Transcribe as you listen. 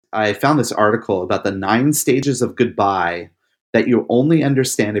I found this article about the 9 stages of goodbye that you only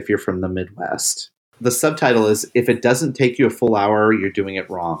understand if you're from the Midwest. The subtitle is, "If it doesn't take you a full hour, you're doing it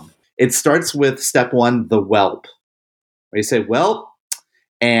wrong." It starts with step 1, the whelp, where you say, "Welp,"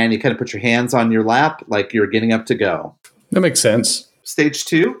 and you kind of put your hands on your lap like you're getting up to go. That makes sense. Stage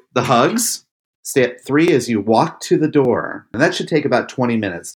 2, the hugs. Step 3 is you walk to the door, and that should take about 20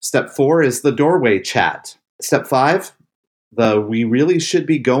 minutes. Step 4 is the doorway chat. Step 5, the "we really should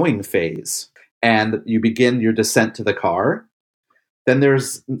be going" phase, and you begin your descent to the car. Then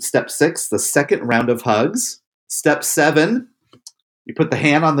there's step 6, the second round of hugs. Step 7, you put the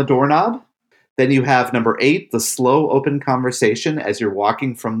hand on the doorknob. Then you have number 8, the slow open conversation as you're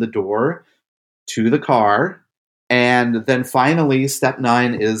walking from the door to the car. And then finally, step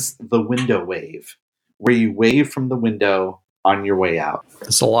 9 is the window wave, where you wave from the window on your way out.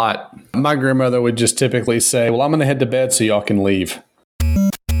 That's a lot. My grandmother would just typically say, "Well, I'm going to head to bed so y'all can leave."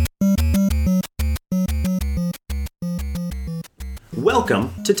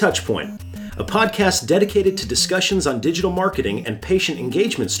 Welcome to Touchpoint, a podcast dedicated to discussions on digital marketing and patient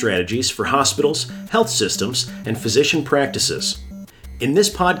engagement strategies for hospitals, health systems, and physician practices. In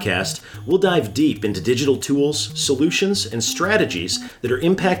this podcast, we'll dive deep into digital tools, solutions, and strategies that are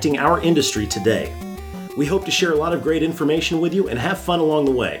impacting our industry today. We hope to share a lot of great information with you and have fun along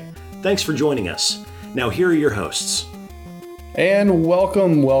the way. Thanks for joining us. Now here are your hosts. And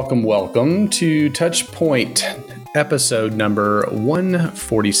welcome to Touchpoint, episode number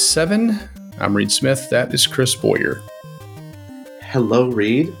 147. I'm Reed Smith. That is Chris Boyer. Hello,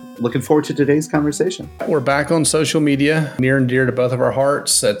 Reed. Looking forward to today's conversation. We're back on social media, near and dear to both of our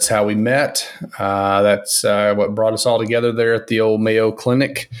hearts. That's how we met. That's what brought us all together there at the old Mayo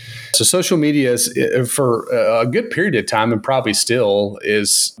Clinic. So social media is, for a good period of time, and probably still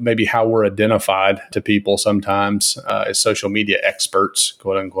is maybe how we're identified to people sometimes as social media experts,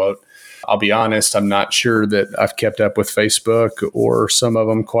 quote unquote. I'll be honest, I'm not sure that I've kept up with Facebook or some of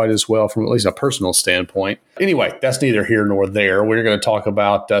them quite as well from at least a personal standpoint. Anyway, that's neither here nor there. We're going to talk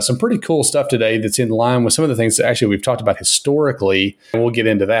about some pretty cool stuff today that's in line with some of the things that actually we've talked about historically, and we'll get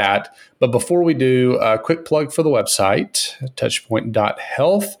into that. But before we do, a quick plug for the website,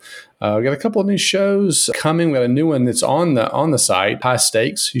 touchpoint.health. We got a couple of new shows coming. We got a new one that's on the site, High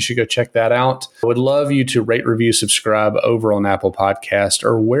Stakes. You should go check that out. I would love you to rate, review, subscribe over on Apple Podcast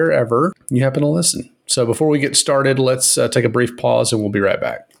or wherever you happen to listen. So before we get started, let's take a brief pause and we'll be right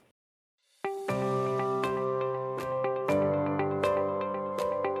back.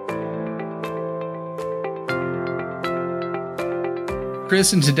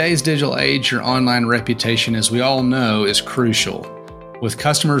 Chris, in today's digital age, your online reputation, as we all know, is crucial. With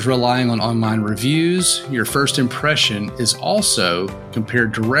customers relying on online reviews, your first impression is also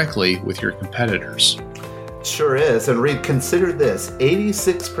compared directly with your competitors. Sure is. And Reed, consider this.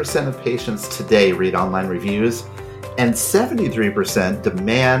 86% of patients today read online reviews, and 73%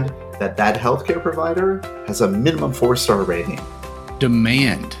 demand that healthcare provider has a minimum 4-star rating.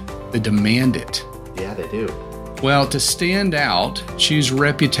 Demand. They demand it. Yeah, they do. Well, to stand out, choose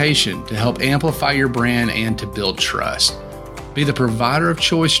reputation to help amplify your brand and to build trust. Be the provider of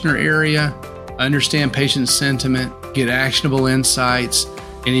choice in your area, understand patient sentiment, get actionable insights,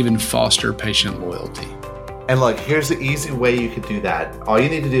 and even foster patient loyalty. And look, here's the easy way you could do that. All you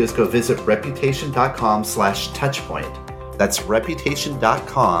need to do is go visit reputation.com/touchpoint. That's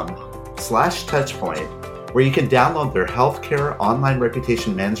reputation.com/touchpoint, where you can download their healthcare online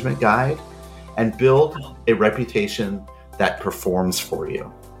reputation management guide and build a reputation that performs for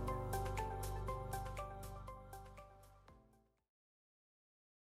you.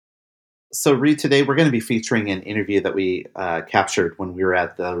 So, Reed, today we're going to be featuring an interview that we captured when we were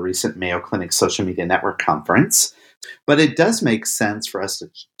at the recent Mayo Clinic Social Media Network conference. But it does make sense for us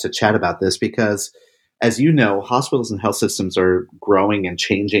to chat about this because, as you know, hospitals and health systems are growing and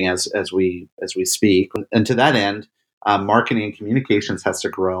changing as we speak. And to that end, marketing and communications has to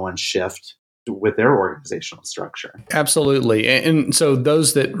grow and shift with their organizational structure. Absolutely. And so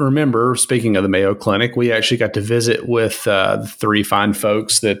those that remember, speaking of the Mayo Clinic, we actually got to visit with the 3 fine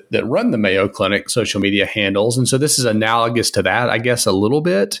folks that run the Mayo Clinic social media handles. And so this is analogous to that, I guess, a little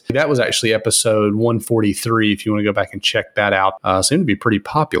bit. That was actually episode 143, if you want to go back and check that out. Seemed to be pretty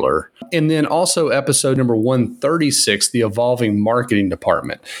popular. And then also episode number 136, the Evolving Marketing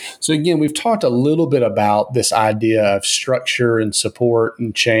Department. So again, we've talked a little bit about this idea of structure and support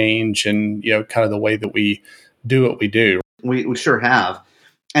and change and, kind of the way that we do what we do. We sure have.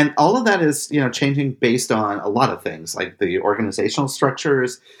 And all of that is, changing based on a lot of things, like the organizational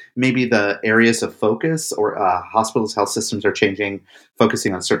structures, maybe the areas of focus, or hospitals, health systems are changing,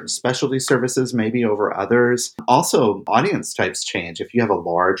 focusing on certain specialty services, maybe over others. Also, audience types change. If you have a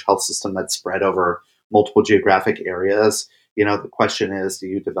large health system that's spread over multiple geographic areas, the question is, do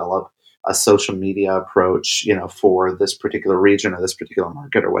you develop a social media approach, for this particular region or this particular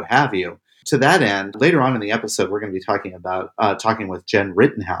market or what have you? To that end, later on in the episode, we're going to be talking with Jen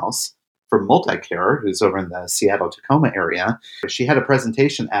Rittenhouse from Multicare, who's over in the Seattle-Tacoma area. She had a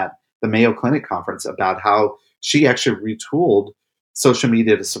presentation at the Mayo Clinic conference about how she actually retooled social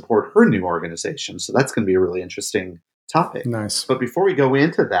media to support her new organization. So that's going to be a really interesting topic. Nice. But before we go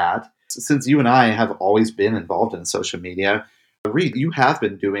into that, since you and I have always been involved in social media, Reed, you have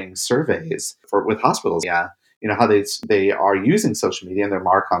been doing surveys with hospitals. Yeah. How they are using social media in their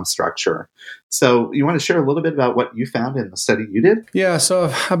Marcom structure. So you want to share a little bit about what you found in the study you did? Yeah,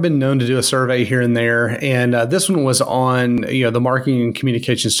 so I've been known to do a survey here and there, and this one was on the marketing and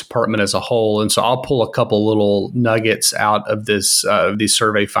communications department as a whole. And so I'll pull a couple little nuggets out of these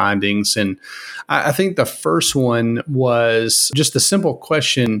survey findings. And I think the first one was just the simple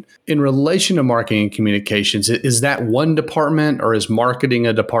question in relation to marketing and communications: is that one department, or is marketing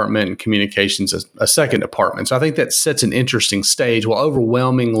a department and communications a second department? So I think that sets an interesting stage. Well,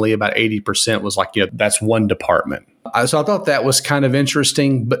 overwhelmingly, about 80% was like, that's one department. So I thought that was kind of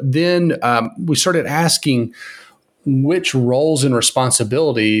interesting. But then we started asking which roles and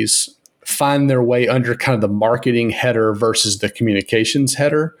responsibilities find their way under kind of the marketing header versus the communications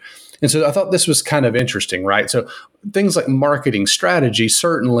header. And so I thought this was kind of interesting, right? So things like marketing strategy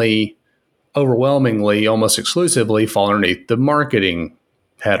certainly overwhelmingly, almost exclusively fall underneath the marketing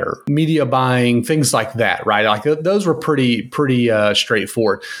header. Media buying, things like that, right? Like those were pretty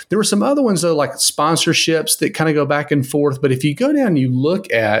straightforward. There were some other ones though, like sponsorships that kind of go back and forth. But if you go down and you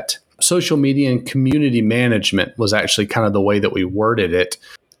look at social media and community management, was actually kind of the way that we worded it.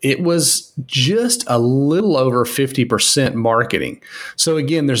 It was just a little over 50% marketing. So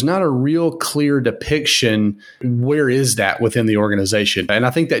again, there's not a real clear depiction. Where is that within the organization? And I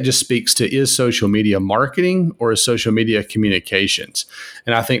think that just speaks to, is social media marketing or is social media communications?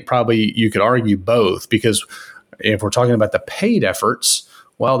 And I think probably you could argue both, because if we're talking about the paid efforts,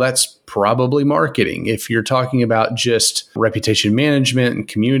 well, that's probably marketing. If you're talking about just reputation management and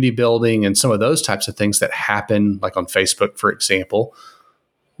community building and some of those types of things that happen, like on Facebook, for example,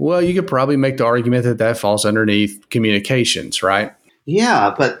 well, you could probably make the argument that that falls underneath communications, right?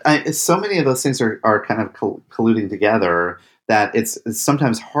 Yeah, but so many of those things are kind of colluding together that it's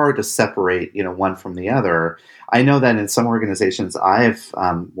sometimes hard to separate, one from the other. I know that in some organizations I've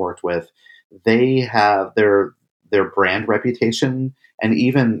worked with, they have their brand reputation and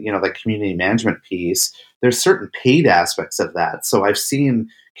even, the community management piece. There's certain paid aspects of that. So I've seen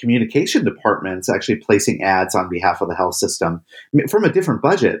communication departments actually placing ads on behalf of the health system from a different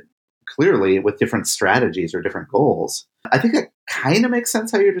budget, clearly with different strategies or different goals. I think that kind of makes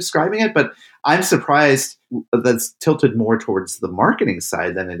sense how you're describing it, but I'm surprised that's tilted more towards the marketing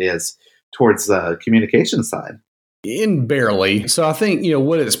side than it is towards the communication side. In barely. So I think,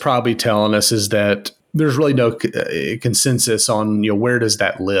 what it's probably telling us is that there's really no consensus on, where does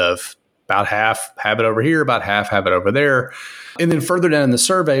that live? About half have it over here, about half have it over there. And then further down in the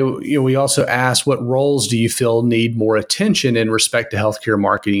survey, we also asked, what roles do you feel need more attention in respect to healthcare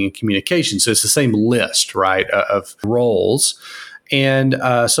marketing and communication? So it's the same list, right, of roles. And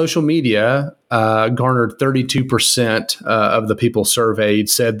social media garnered 32% of the people surveyed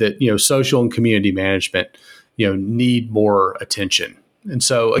said that, social and community management, need more attention. And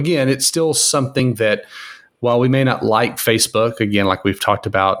so, again, it's still something that, while we may not like Facebook, again, like we've talked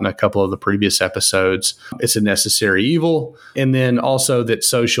about in a couple of the previous episodes, it's a necessary evil. And then also that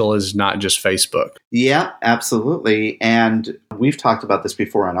social is not just Facebook. Yeah, absolutely. And we've talked about this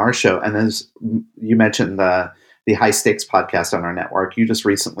before on our show. And as you mentioned the High Stakes podcast on our network, you just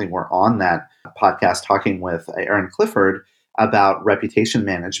recently were on that podcast talking with Aaron Clifford about reputation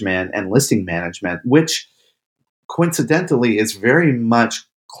management and listing management, which coincidentally is very much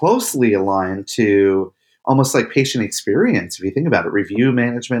closely aligned to almost like patient experience. If you think about it, review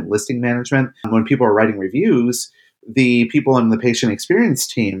management, listing management. When people are writing reviews, the people in the patient experience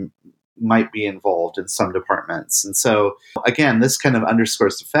team might be involved in some departments. And so, again, this kind of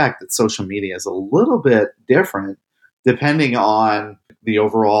underscores the fact that social media is a little bit different depending on the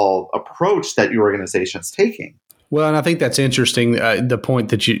overall approach that your organization is taking. Well, and I think that's interesting, the point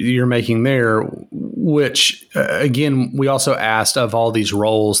that you're making there. which, again, we also asked of all these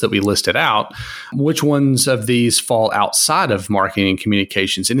roles that we listed out, which ones of these fall outside of marketing and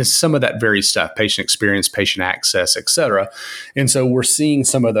communications? And it's some of that very stuff, patient experience, patient access, et cetera. And so we're seeing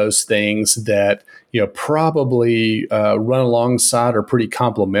some of those things that, probably run alongside or pretty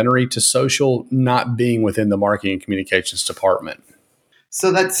complementary to social, not being within the marketing and communications department. So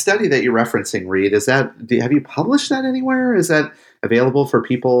that study that you're referencing, Reed, have you published that anywhere? Is that available for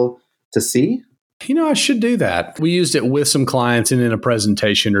people to see? I should do that. We used it with some clients and in a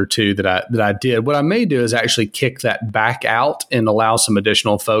presentation or two that I did. What I may do is actually kick that back out and allow some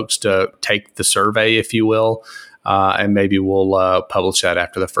additional folks to take the survey, if you will, and maybe we'll publish that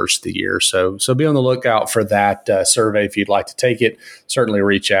after the first of the year. So be on the lookout for that survey if you'd like to take it. Certainly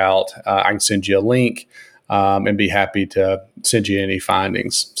reach out. I can send you a link and be happy to send you any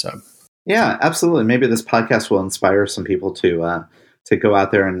findings. So, yeah, absolutely. Maybe this podcast will inspire some people to go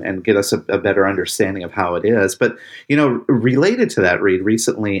out there and get us a better understanding of how it is. But, related to that, Reed,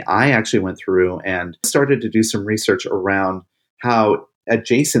 recently I actually went through and started to do some research around how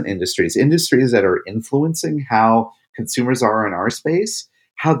adjacent industries that are influencing how consumers are in our space,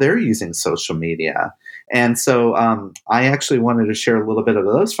 how they're using social media. And so I actually wanted to share a little bit of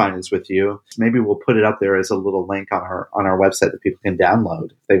those findings with you. Maybe we'll put it up there as a little link on our website that people can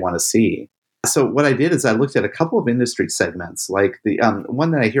download if they want to see. So what I did is I looked at a couple of industry segments, like the one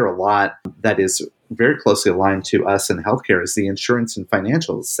that I hear a lot that is very closely aligned to us in healthcare is the insurance and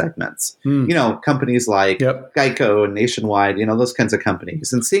financial segments. Companies like Geico and Nationwide, those kinds of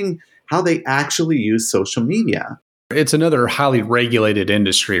companies, and seeing how they actually use social media. It's another highly regulated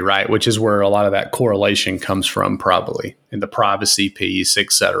industry, right? Which is where a lot of that correlation comes from, probably, in the privacy piece,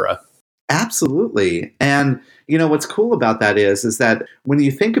 et cetera. Absolutely. And, what's cool about that is that when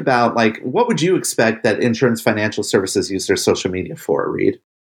you think about, what would you expect that insurance financial services use their social media for, Reed?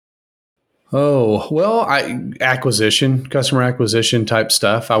 Oh, well, customer acquisition type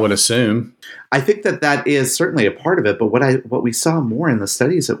stuff, I would assume. I think that is certainly a part of it. But what we saw more in the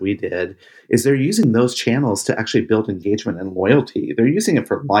studies that we did is they're using those channels to actually build engagement and loyalty. They're using it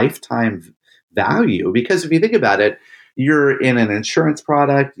for lifetime value, because if you think about it, you're in an insurance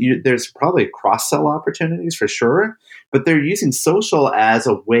product, there's probably cross-sell opportunities for sure, but they're using social as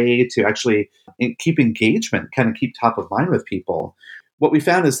a way to actually keep engagement, kind of keep top of mind with people. What we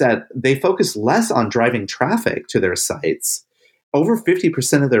found is that they focus less on driving traffic to their sites. Over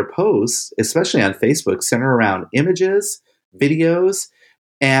 50% of their posts, especially on Facebook, center around images, videos,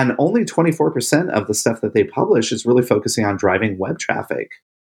 and only 24% of the stuff that they publish is really focusing on driving web traffic.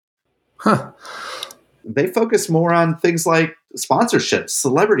 Huh. They focus more on things like sponsorships,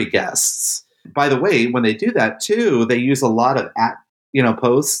 celebrity guests. By the way, when they do that too, they use a lot of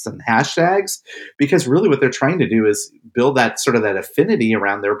posts and hashtags, because really what they're trying to do is build that sort of that affinity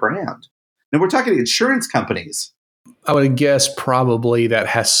around their brand. Now we're talking insurance companies. I would guess probably that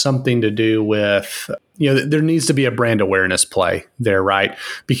has something to do with, there needs to be a brand awareness play there, right?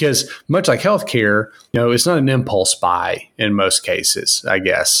 Because much like healthcare, it's not an impulse buy in most cases, I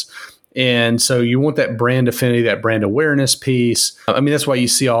guess. And so you want that brand affinity, that brand awareness piece. I mean, that's why you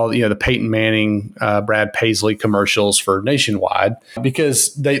see all, the Peyton Manning, Brad Paisley commercials for Nationwide,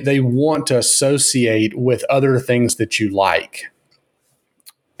 because they want to associate with other things that you like.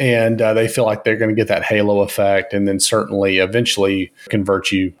 And they feel like they're going to get that halo effect and then certainly eventually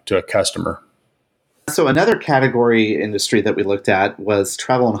convert you to a customer. So another category industry that we looked at was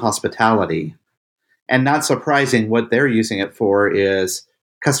travel and hospitality. And not surprising, what they're using it for is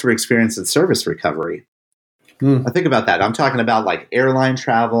customer experience and service recovery. I think about that. I'm talking about like airline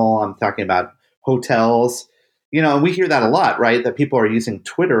travel. I'm talking about hotels. And we hear that a lot, right? That people are using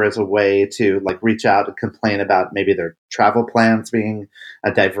Twitter as a way to reach out and complain about maybe their travel plans being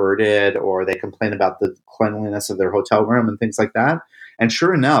diverted, or they complain about the cleanliness of their hotel room and things like that. And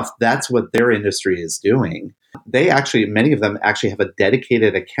sure enough, that's what their industry is doing. Many of them actually have a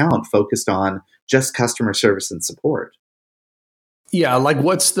dedicated account focused on just customer service and support. Yeah,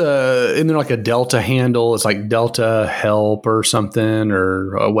 isn't there like a Delta handle? It's like Delta Help or something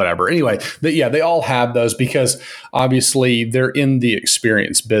or whatever. Anyway, they all have those because obviously they're in the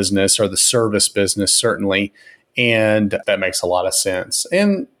experience business or the service business, certainly. And that makes a lot of sense.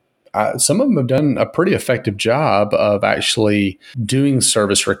 And some of them have done a pretty effective job of actually doing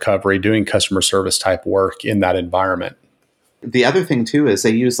service recovery, doing customer service type work in that environment. The other thing, too, is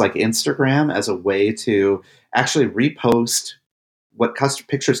they use Instagram as a way to actually repost what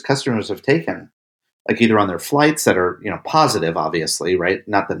pictures customers have taken, either on their flights that are, positive, obviously, right?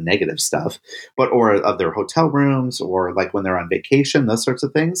 Not the negative stuff, or of their hotel rooms, or when they're on vacation, those sorts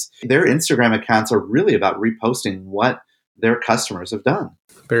of things. Their Instagram accounts are really about reposting what their customers have done.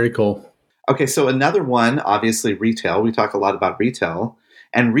 Very cool. Okay, so another one, obviously retail. We talk a lot about retail,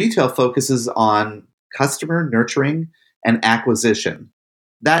 and retail focuses on customer nurturing and acquisition.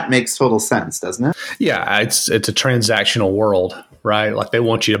 That makes total sense, doesn't it? Yeah, it's a transactional world, right? Like they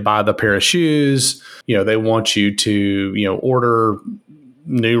want you to buy the pair of shoes, they want you to, order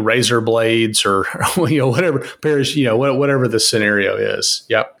new razor blades or whatever pairs, whatever the scenario is.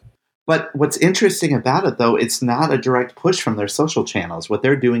 Yep. But what's interesting about it, though, it's not a direct push from their social channels. What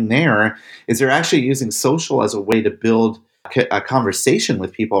they're doing there is they're actually using social as a way to build a conversation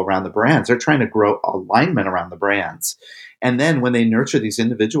with people around the brands. They're trying to grow alignment around the brands. And then when they nurture these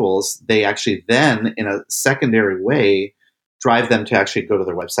individuals, they actually then, in a secondary way, drive them to actually go to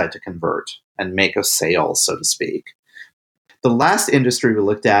their website to convert and make a sale, so to speak. The last industry we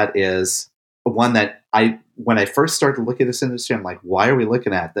looked at is one that when I first started to look at this industry, I'm like, why are we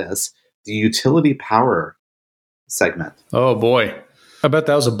looking at this? The utility power segment. Oh boy. I bet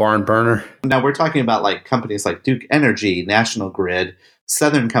that was a barn burner. Now we're talking about like companies like Duke Energy, National Grid,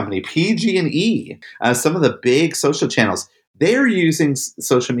 Southern Company, PG&E, some of the big social channels. They're using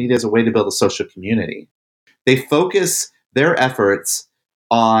social media as a way to build a social community. They focus their efforts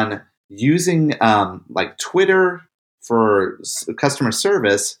on using like Twitter for customer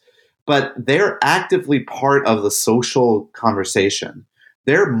service, but they're actively part of the social conversation.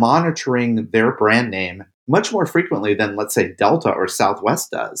 They're monitoring their brand name much more frequently than, let's say, Delta or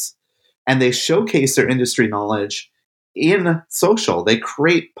Southwest does. And they showcase their industry knowledge in social. They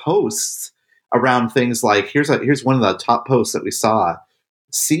create posts around things like, here's one of the top posts that we saw.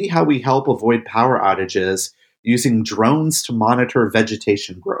 See how we help avoid power outages using drones to monitor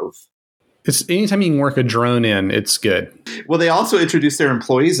vegetation growth. It's anytime you can work a drone in, it's good. Well, they also introduce their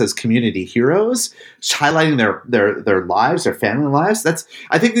employees as community heroes, highlighting their lives, their family lives.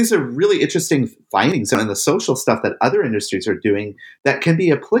 I think these are really interesting findings and the social stuff that other industries are doing that can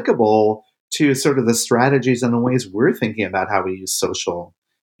be applicable to sort of the strategies and the ways we're thinking about how we use social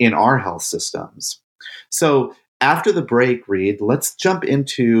in our health systems. So after the break, Reed, let's jump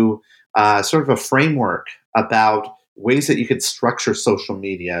into sort of a framework about ways that you could structure social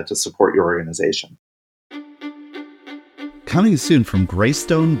media to support your organization. Coming soon from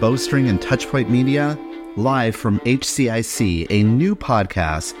Greystone, Bowstring, and Touchpoint Media, live from HCIC, a new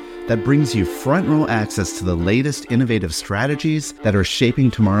podcast that brings you front row access to the latest innovative strategies that are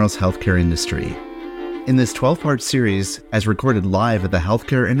shaping tomorrow's healthcare industry. In this 12-part series, as recorded live at the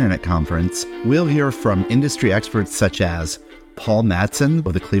Healthcare Internet Conference, we'll hear from industry experts such as Paul Mattson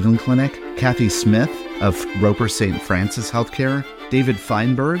of the Cleveland Clinic, Kathy Smith of Roper St. Francis Healthcare, David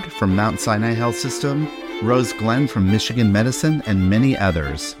Feinberg from Mount Sinai Health System, Rose Glenn from Michigan Medicine, and many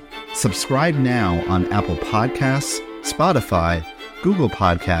others. Subscribe now on Apple Podcasts, Spotify, Google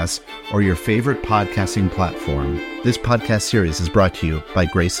Podcasts, or your favorite podcasting platform. This podcast series is brought to you by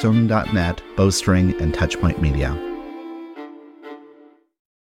Greystone.net, Bowstring, and Touchpoint Media.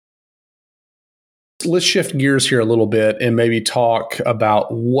 Let's shift gears here a little bit and maybe talk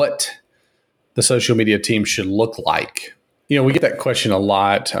about what the social media team should look like. We get that question a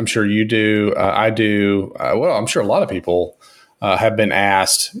lot. I'm sure you do. I do. Well, I'm sure a lot of people have been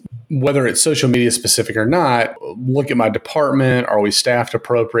asked, whether it's social media specific or not, look at my department. Are we staffed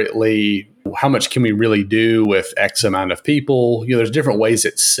appropriately? How much can we really do with X amount of people? There's different ways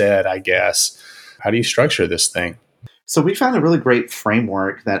it's said, I guess. How do you structure this thing? So we found a really great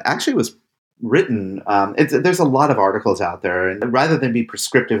framework that actually was written. There's a lot of articles out there, and rather than be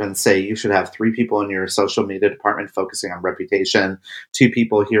prescriptive and say you should have 3 people in your social media department focusing on reputation, 2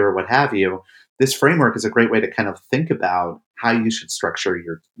 people here, or what have you, this framework is a great way to kind of think about how you should structure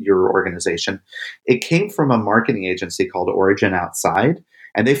your organization. It came from a marketing agency called Origin Outside,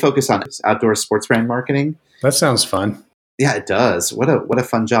 and they focus on outdoor sports brand marketing. That sounds fun. Yeah, it does. What a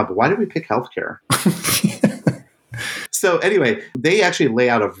fun job. Why did we pick healthcare? So anyway, they actually lay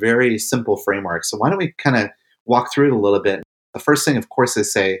out a very simple framework. So why don't we kind of walk through it a little bit? The first thing, of course, they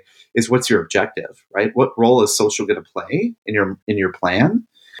say is, what's your objective, right? What role is social going to play in your plan?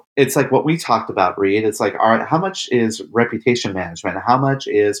 It's like what we talked about, Reed. It's like, all right, how much is reputation management? How much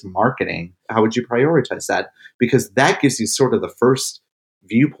is marketing? How would you prioritize that? Because that gives you sort of the first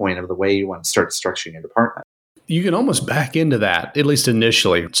viewpoint of the way you want to start structuring your department. You can almost back into that, at least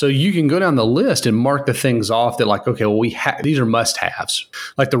initially. So you can go down the list and mark the things off that like, okay, well, these are must-haves,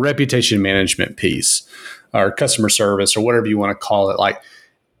 like the reputation management piece or customer service or whatever you want to call it. Like,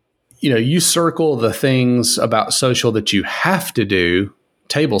 you circle the things about social that you have to do,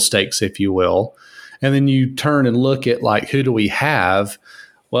 table stakes, if you will, and then you turn and look at like, who do we have?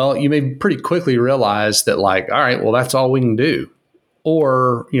 Well, you may pretty quickly realize that like, all right, well, that's all we can do.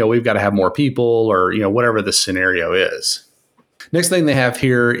 Or, we've got to have more people or, whatever the scenario is. Next thing they have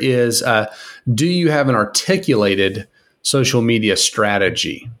here is, do you have an articulated social media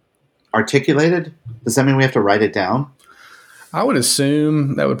strategy? Articulated? Does that mean we have to write it down? I would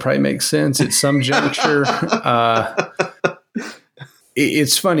assume that would probably make sense at some juncture.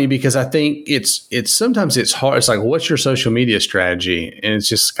 It's funny because I think it's sometimes it's hard. It's like, what's your social media strategy? And it's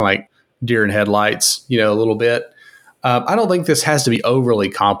just kind of like deer in headlights, a little bit. I don't think this has to be overly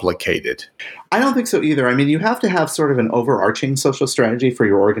complicated. I don't think so either. I mean, you have to have sort of an overarching social strategy for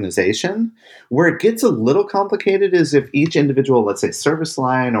your organization. Where it gets a little complicated is if each individual, let's say service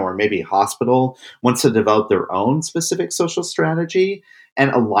line or maybe hospital, wants to develop their own specific social strategy,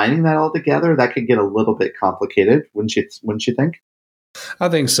 and aligning that all together, that could get a little bit complicated, wouldn't you think? I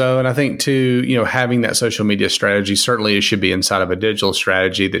think so. And I think too, having that social media strategy, certainly it should be inside of a digital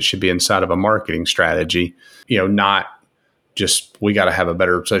strategy that should be inside of a marketing strategy, not just, we got to have a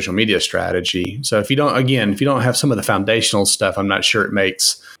better social media strategy. So if you don't have some of the foundational stuff, I'm not sure it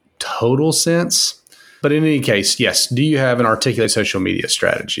makes total sense. But in any case, yes. Do you have an articulated social media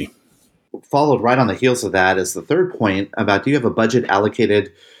strategy? Followed right on the heels of that is the third point about, do you have a budget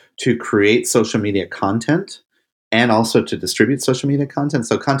allocated to create social media content and also to distribute social media content?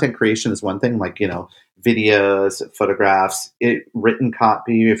 So content creation is one thing, like, videos, photographs, written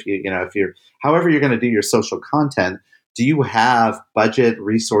copy. If you're however you're going to do your social content, do you have budget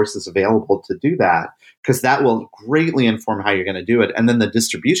resources available to do that? Because that will greatly inform how you're going to do it. And then the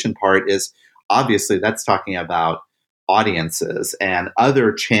distribution part is, obviously, that's talking about audiences and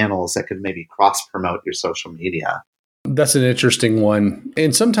other channels that could maybe cross promote your social media. That's an interesting one.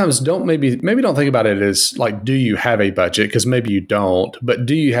 And sometimes maybe don't think about it as like, do you have a budget? Because maybe you don't, but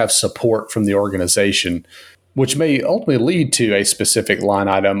do you have support from the organization, which may ultimately lead to a specific line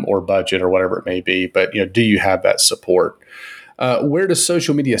item or budget or whatever it may be. But, do you have that support? Where does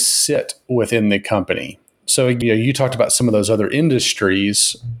social media sit within the company? So, you talked about some of those other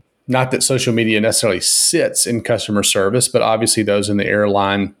industries. Not that social media necessarily sits in customer service, but obviously those in the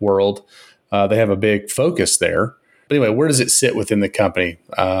airline world, they have a big focus there. But anyway, where does it sit within the company?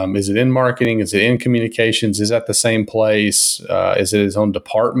 Is it in marketing? Is it in communications? Is that the same place? Is it its own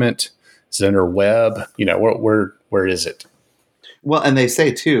department? Is it under web? Where is it? Well, and they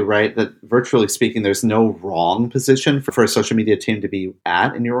say too, right, that virtually speaking, there's no wrong position for a social media team to be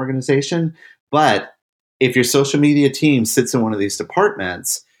at in your organization. But if your social media team sits in one of these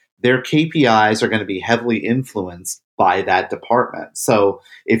departments, their KPIs are going to be heavily influenced by that department. So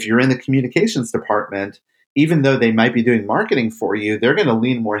if you're in the communications department, even though they might be doing marketing for you, they're going to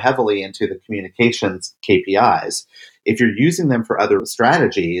lean more heavily into the communications KPIs. If you're using them for other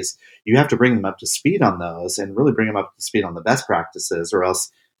strategies, you have to bring them up to speed on those and really bring them up to speed on the best practices, or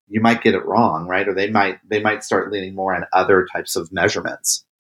else you might get it wrong, right? Or they might start leaning more on other types of measurements.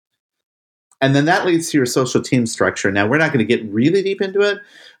 And then that leads to your social team structure. Now, we're not going to get really deep into it,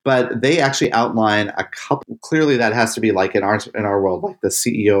 but they actually outline a couple. Clearly, that has to be like in our world, like the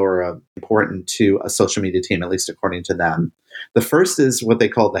CEO are important to a social media team, at least according to them. The first is what they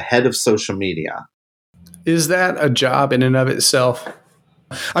call the head of social media. Is that a job in and of itself?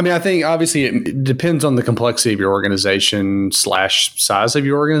 I mean, I think obviously it depends on the complexity of your organization / size of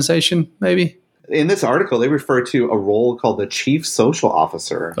your organization, maybe. In this article, they refer to a role called the chief social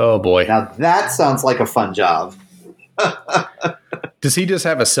officer. Oh, boy. Now, that sounds like a fun job. Does he just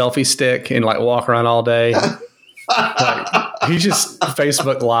have a selfie stick and walk around all day? He's just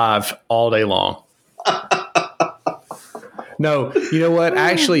Facebook Live all day long. No, you know what?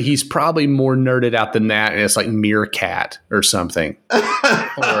 Actually, he's probably more nerded out than that, and it's like Meerkat or something.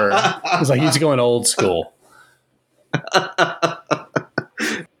 Or it's like he's going old school.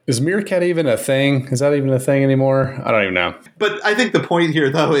 Is Meerkat even a thing? Is that even a thing anymore? I don't even know. But I think the point here,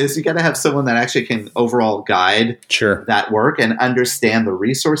 though, is you got to have someone that actually can overall guide that work and understand the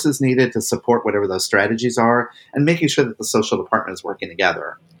resources needed to support whatever those strategies are, and making sure that the social department is working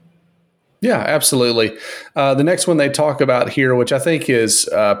together. Yeah, absolutely. The next one they talk about here, which I think is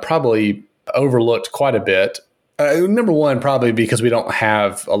probably overlooked quite a bit. Number one, probably because we don't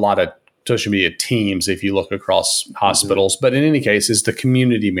have a lot of social media teams if you look across hospitals. Mm-hmm. But in any case, is the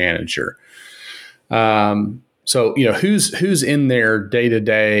community manager. So, who's in there day to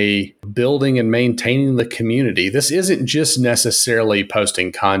day building and maintaining the community? This isn't just necessarily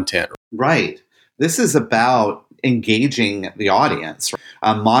posting content. Right. This is about engaging the audience,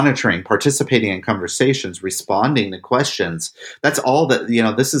 monitoring, participating in conversations, responding to questions. That's all that,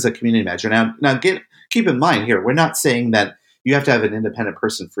 this is a community manager. Now keep in mind here, we're not saying that you have to have an independent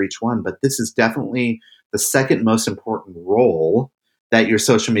person for each one, but this is definitely the second most important role that your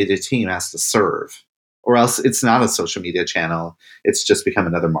social media team has to serve, or else it's not a social media channel. It's just become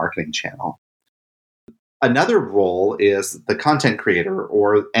another marketing channel. Another role is the content creator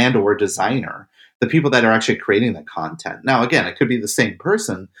or designer, the people that are actually creating the content. Now, again, it could be the same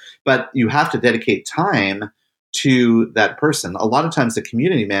person, but you have to dedicate time to that person. A lot of times the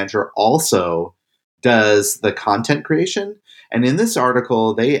community manager also does the content creation. And in this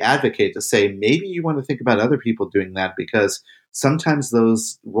article, they advocate to say, maybe you want to think about other people doing that because sometimes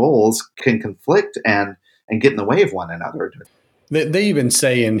those roles can conflict and get in the way of one another. They even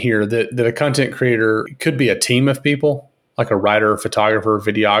say in here that a content creator could be a team of people, like a writer, photographer,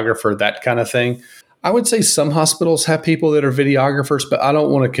 videographer, that kind of thing. I would say some hospitals have people that are videographers, but I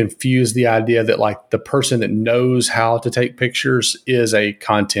don't want to confuse the idea that like the person that knows how to take pictures is a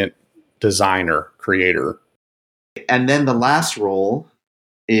content designer, creator. And then the last role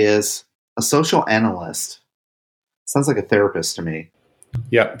is a social analyst. Sounds like a therapist to me.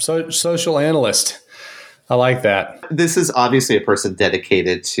 Yeah, so social analyst. I like that. This is obviously a person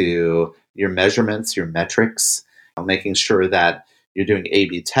dedicated to your measurements, your metrics, making sure that you're doing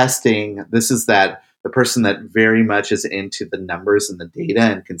A/B testing. This is the person that very much is into the numbers and the data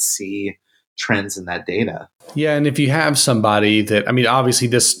and can see trends in that data. Yeah, and if you have somebody that, I mean, obviously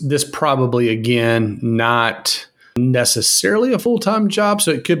this probably, again, not necessarily a full-time job.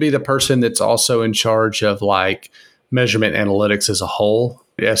 So it could be the person that's also in charge of like measurement analytics as a whole,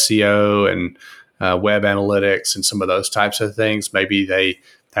 SEO and web analytics and some of those types of things. Maybe they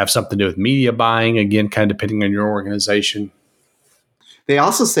have something to do with media buying, again, kind of depending on your organization. They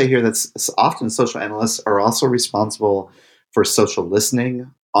also say here that often social analysts are also responsible for social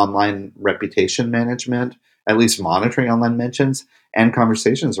listening, online reputation management, at least monitoring online mentions, and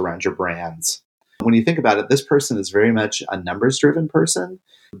conversations around your brands. When you think about it, this person is very much a numbers-driven person.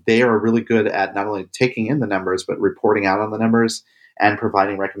 They are really good at not only taking in the numbers, but reporting out on the numbers and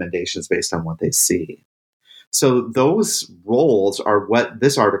providing recommendations based on what they see. So those roles are what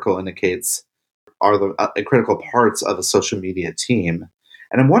this article indicates are the critical parts of a social media team.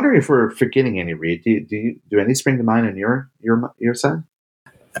 And I'm wondering if we're forgetting any, Reed. Do any spring to mind on your side?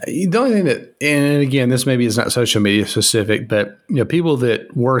 The only thing that, and again, this maybe is not social media specific, but people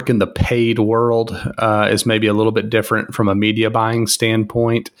that work in the paid world is maybe a little bit different from a media buying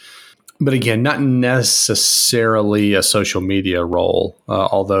standpoint. But again, not necessarily a social media role,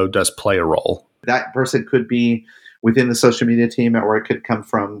 although it does play a role. That person could be within the social media team, or it could come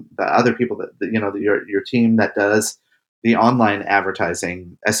from the other people that your team that does the online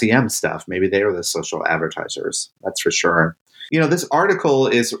advertising SEM stuff. Maybe they are the social advertisers. That's for sure. This article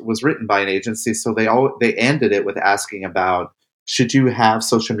was written by an agency, so they ended it with asking about, should you have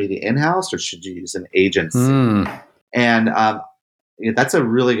social media in-house or should you use an agency? And that's a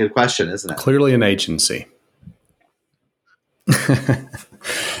really good question, isn't it? Clearly an agency.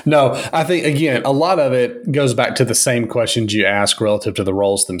 No, I think, again, a lot of it goes back to the same questions you ask relative to the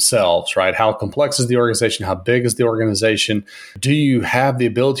roles themselves, right? How complex is the organization? How big is the organization? Do you have the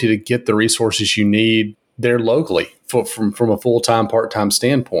ability to get the resources you need there locally from a full-time, part-time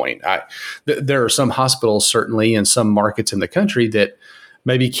standpoint? There are some hospitals, certainly in some markets in the country, that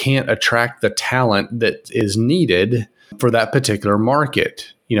maybe can't attract the talent that is needed for that particular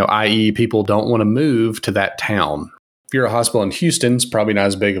market, i.e. people don't want to move to that town. If you're a hospital in Houston, it's probably not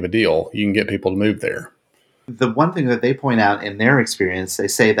as big of a deal. You can get people to move there. The one thing that they point out in their experience, they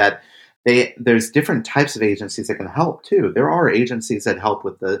say that there's different types of agencies that can help too. There are agencies that help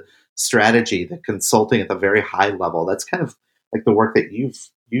with the strategy, the consulting at the very high level. That's kind of like the work that you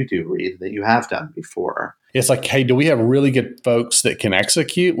do, Reed, that you have done before. It's like, hey, do we have really good folks that can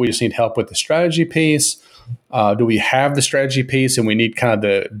execute? We just need help with the strategy piece. Do we have the strategy piece and we need kind of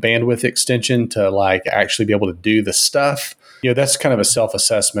the bandwidth extension to like actually be able to do the stuff? That's kind of a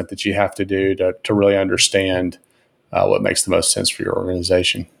self-assessment that you have to do to really understand what makes the most sense for your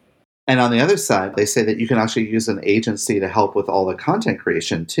organization. And on the other side, they say that you can actually use an agency to help with all the content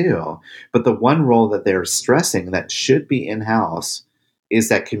creation too. But the one role that they're stressing that should be in-house is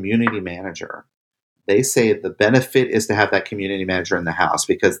that community manager. They say the benefit is to have that community manager in the house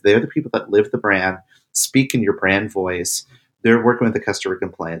because they're the people that live the brand, speak in your brand voice. They're working with the customer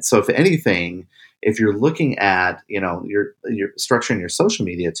complaints. So if anything, if you're looking at, you're structuring your social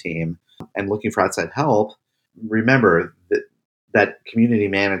media team and looking for outside help, remember that community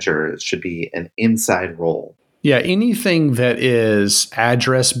manager should be an inside role. Yeah, anything that is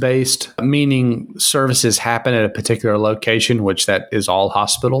address-based, meaning services happen at a particular location, which that is all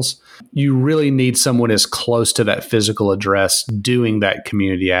hospitals, you really need someone as close to that physical address doing that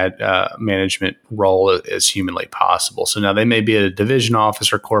community management role as humanly possible. So now they may be at a division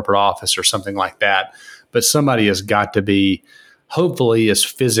office or corporate office or something like that, but somebody has got to be hopefully as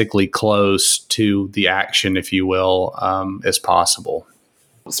physically close to the action, if you will, as possible.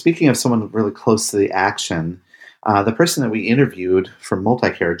 Speaking of someone really close to the action, the person that we interviewed from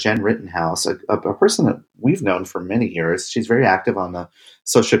Multicare, Jen Rittenhouse, a person that we've known for many years. She's very active on the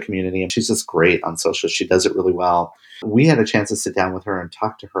social community, and she's just great on social. She does it really well. We had a chance to sit down with her and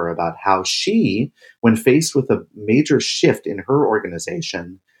talk to her about how she, when faced with a major shift in her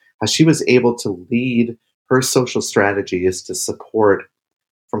organization, how she was able to lead her social strategies to support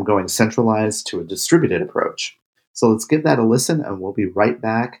from going centralized to a distributed approach. So let's give that a listen, and we'll be right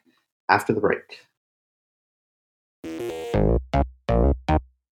back after the break.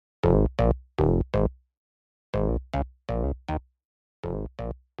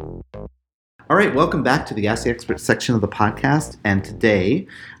 All right, welcome back to the Ask the Expert section of the podcast. And today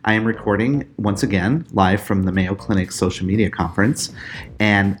I am recording, once again, live from the Mayo Clinic Social Media Conference.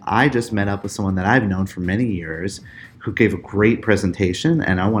 And I just met up with someone that I've known for many years who gave a great presentation.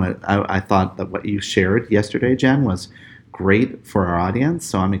 And I thought that what you shared yesterday, Jen, was great for our audience.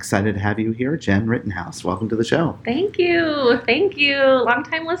 So I'm excited to have you here, Jen Rittenhouse. Welcome to the show. Thank you. Thank you.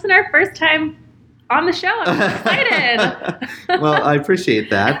 Long-time listener, first time on the show. I'm so excited. Well, I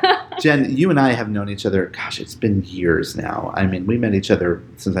appreciate that. Jen, you and I have known each other, gosh, it's been years now. I mean, we met each other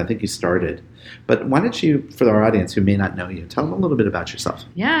since I think you started. But why don't you, for our audience who may not know you, tell them a little bit about yourself.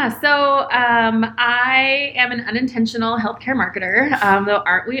 Yeah, so I am an unintentional healthcare marketer, though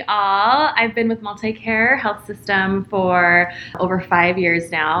aren't we all? I've been with Multicare Health System for over 5 years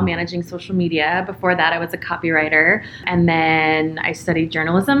now, managing social media. Before that, I was a copywriter, and then I studied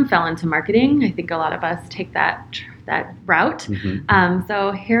journalism, fell into marketing. I think a lot of us take that route. Mm-hmm.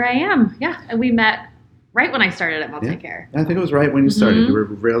 So here I am. Yeah, and we met right when I started at Multicare. Yeah, I think it was right when you started. You were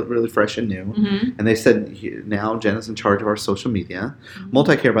really fresh and new. Mm-hmm. And they said, now Jen is in charge of our social media. Mm-hmm.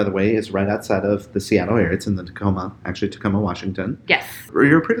 Multicare, by the way, is right outside of the Seattle area. It's in the Tacoma, Washington. Yes.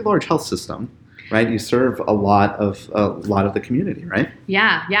 You're a pretty large health system, right? You serve a lot of the community, right?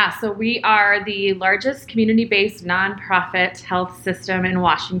 Yeah. So we are the largest community-based nonprofit health system in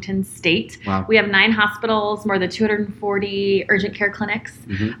Washington State. Wow. We have 9 hospitals, more than 240 urgent care clinics.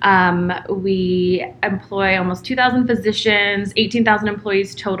 Mm-hmm. We employ almost 2,000 physicians, 18,000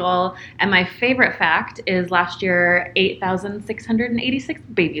 employees total. And my favorite fact is last year, 8,686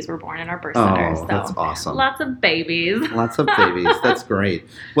 babies were born in our birth center. So that's awesome. Lots of babies. Lots of babies. That's great.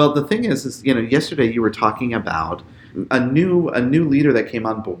 Well, the thing is, yesterday you were talking about a new leader that came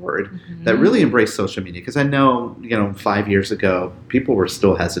on board that really embraced social media. Because I know, 5 years ago, people were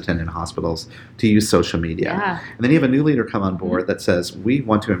still hesitant in hospitals to use social media. Yeah. And then you have a new leader come on board that says, we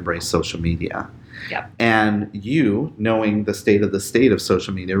want to embrace social media. Yep. And you, knowing the state of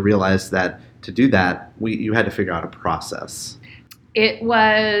social media, realized that to do that, you had to figure out a process. It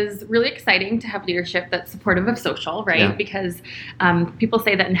was really exciting to have leadership that's supportive of social, right? Yeah. Because people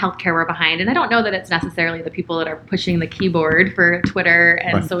say that in healthcare we're behind. And I don't know that it's necessarily the people that are pushing the keyboard for Twitter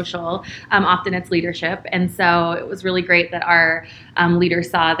and social. Often it's leadership. And so it was really great that our leader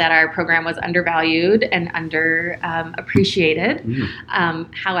saw that our program was undervalued and underappreciated.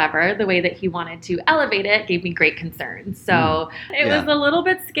 However, the way that he wanted to elevate it gave me great concern. So it was a little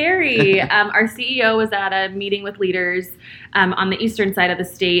bit scary. Our CEO was at a meeting with leaders on the eastern side of the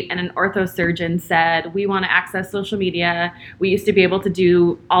state, and an ortho surgeon said, we want to access social media. We used to be able to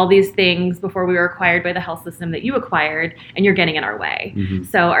do all these things before we were acquired by the health system that you acquired, and you're getting in our way.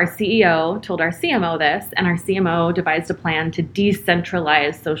 So our CEO told our CMO this, and our CMO devised a plan to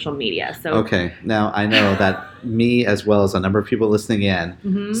decentralize social media. So okay, now I know that me, as well as a number of people listening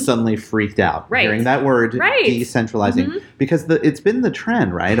in, suddenly freaked out hearing that word, decentralizing, because it's been the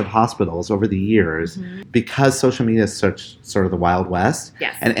trend, right, of hospitals over the years, because social media is such sort of the Wild West,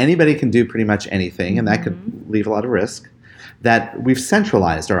 and anybody can do pretty much anything, and that could leave a lot of risk, that we've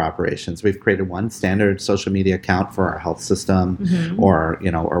centralized our operations. We've created one standard social media account for our health system, or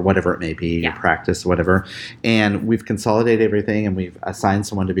whatever it may be, your practice, whatever, and we've consolidated everything, and we've assigned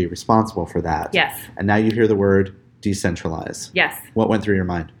someone to be responsible for that. And now you hear the word decentralize. What went through your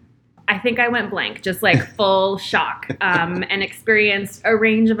mind? I think I went blank, just like full shock, and experienced a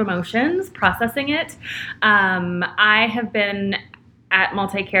range of emotions processing it. I have been at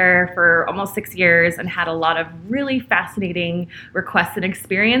Multicare for almost 6 years and had a lot of really fascinating requests and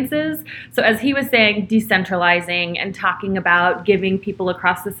experiences. So as he was saying, decentralizing and talking about giving people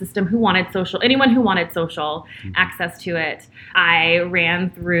across the system who wanted social, anyone who wanted social access to it, I ran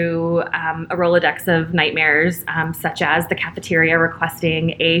through a Rolodex of nightmares, such as the cafeteria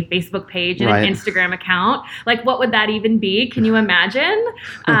requesting a Facebook page and an Instagram account. Like, what would that even be? Can you imagine?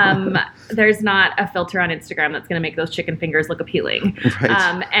 There's not a filter on Instagram that's going to make those chicken fingers look appealing.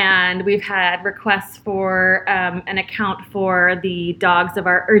 Right. And we've had requests for an account for the dogs of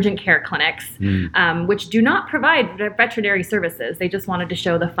our urgent care clinics, which do not provide veterinary services. They just wanted to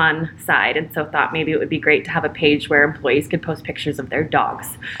show the fun side, and so thought maybe it would be great to have a page where employees could post pictures of their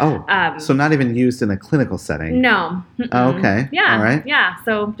dogs. So not even used in a clinical setting. No. Oh, okay. Yeah. All right. Yeah.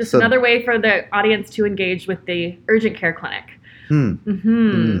 So just another way for the audience to engage with the urgent care clinic.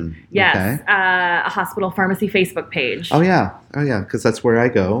 Yes. Okay. A hospital pharmacy Facebook page. Oh yeah. Because that's where I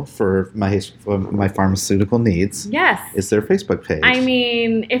go for my pharmaceutical needs. Yes. Is their Facebook page. I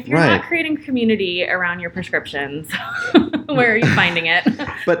mean, if you're Right. not creating community around your prescriptions, where are you finding it?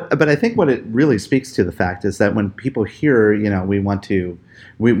 But I think what it really speaks to the fact is that when people hear, we want to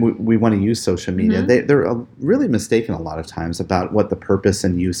use social media, they're really mistaken a lot of times about what the purpose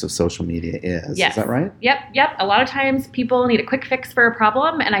and use of social media is. Yes. Is that right? Yep. A lot of times people need a quick fix for a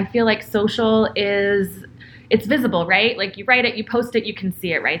problem, and I feel like social it's visible, right? Like you write it, you post it, you can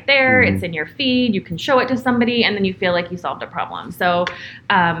see it right there. It's in your feed. You can show it to somebody, and then you feel like you solved a problem. So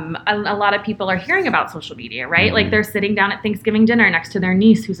a lot of people are hearing about social media, right? Like they're sitting down at Thanksgiving dinner next to their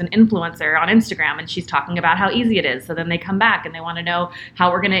niece who's an influencer on Instagram, and she's talking about how easy it is. So then they come back and they want to know how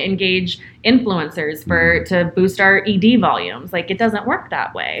we're going to engage influencers to boost our ED volumes. Like it doesn't work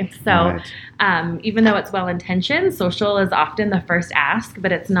that way. So even though it's well-intentioned, social is often the first ask,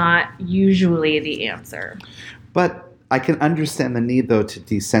 but it's not usually the answer. But I can understand the need, though, to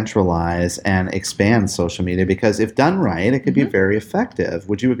decentralize and expand social media because if done right, it could be very effective.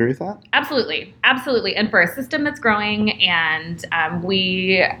 Would you agree with that? Absolutely. And for a system that's growing, and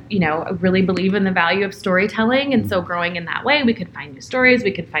we, really believe in the value of storytelling, and so growing in that way, we could find new stories,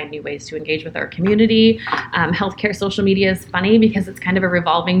 we could find new ways to engage with our community. Healthcare social media is funny because it's kind of a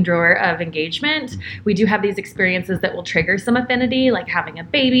revolving door of engagement. We do have these experiences that will trigger some affinity, like having a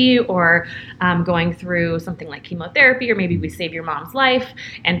baby or going through something like chemotherapy, or maybe we save your mom's life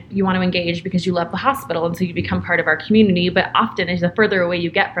and you want to engage because you love the hospital, and so you become part of our community. But often, as the further away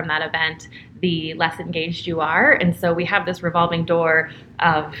you get from that event, the less engaged you are, and so we have this revolving door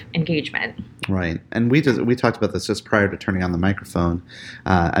of engagement. Right, and we talked about this just prior to turning on the microphone.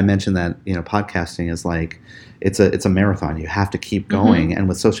 I mentioned that podcasting is like it's a marathon. You have to keep going, and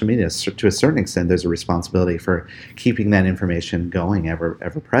with social media, to a certain extent, there's a responsibility for keeping that information going, ever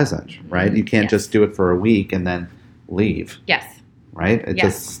present. Right, you can't just do it for a week and then leave. Yes. Right? It's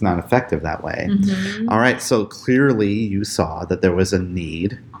just not effective that way. All right. So clearly you saw that there was a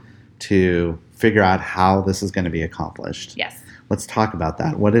need to figure out how this is going to be accomplished. Yes. Let's talk about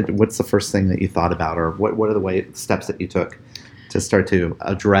that. What's the first thing that you thought about, or what are the steps that you took to start to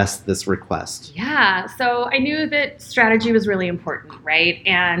address this request? Yeah. So I knew that strategy was really important, right?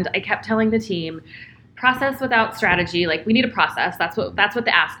 And I kept telling the team, process without strategy, like we need a process. That's what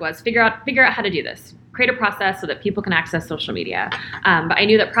the ask was. Figure out how to do this. Create a process so that people can access social media. But I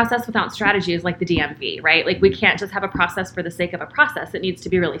knew that process without strategy is like the DMV, right? Like we can't just have a process for the sake of a process. It needs to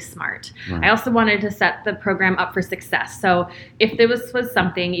be really smart. Right. I also wanted to set the program up for success. So if this was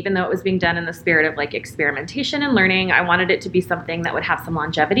something, even though it was being done in the spirit of like experimentation and learning, I wanted it to be something that would have some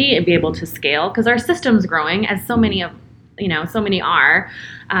longevity and be able to scale, because our system's growing, as so many are.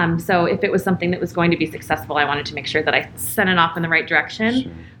 So if it was something that was going to be successful, I wanted to make sure that I sent it off in the right direction.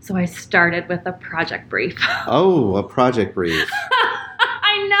 Sure. So I started with a project brief. Oh, a project brief.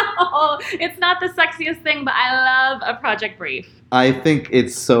 I know. It's not the sexiest thing, but I love a project brief. I think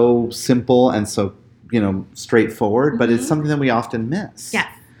it's so simple and so, straightforward, but it's something that we often miss. Yes.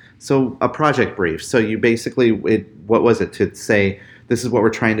 So a project brief. So you basically, what was it, to say, this is what we're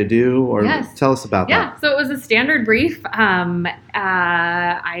trying to do? Or tell us about that. Yeah, so it was a standard brief.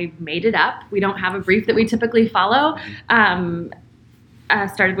 I made it up. We don't have a brief that we typically follow.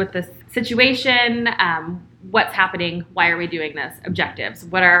 Started with this situation, what's happening, why are we doing this, objectives,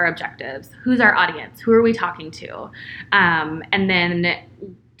 what are our objectives, who's our audience, who are we talking to, and then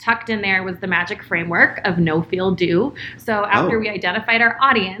tucked in there was the magic framework of know, feel, do. So after we identified our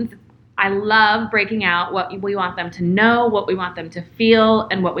audience, I love breaking out what we want them to know, what we want them to feel,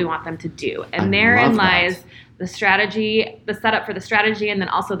 and what we want them to do. And therein lies the strategy, the setup for the strategy, and then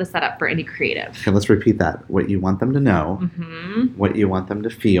also the setup for any creative. Okay, let's repeat that. What you want them to know, what you want them to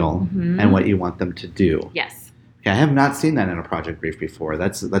feel, and what you want them to do. Yes. Okay, I have not seen that in a project brief before.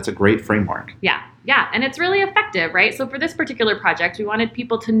 That's a great framework. Yeah, and it's really effective, right? So for this particular project, we wanted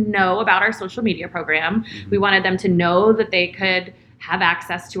people to know about our social media program. We wanted them to know that they could have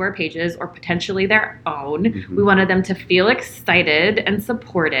access to our pages or potentially their own. We wanted them to feel excited and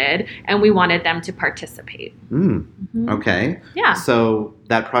supported, and we wanted them to participate. Okay. Yeah. So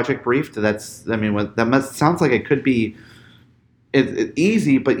that project brief, sounds like it could be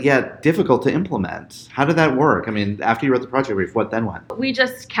easy, but yet difficult to implement. How did that work? I mean, after you wrote the project brief, what then went? We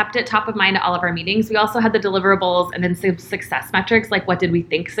just kept it top of mind at all of our meetings. We also had the deliverables and then some success metrics, like what did we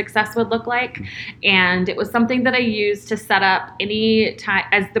think success would look like? And it was something that I used to set up any time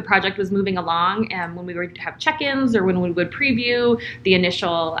as the project was moving along, and when we would have check-ins or when we would preview the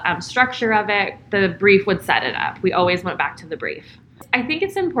initial structure of it, the brief would set it up. We always went back to the brief. I think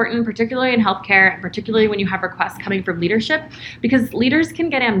it's important, particularly in healthcare, and particularly when you have requests coming from leadership, because leaders can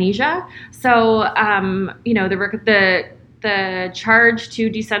get amnesia. So, the charge to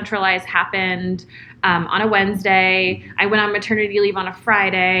decentralize happened on a Wednesday. I went on maternity leave on a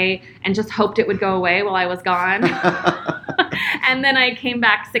Friday and just hoped it would go away while I was gone. And then I came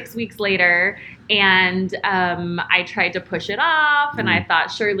back 6 weeks later, and I tried to push it off, and I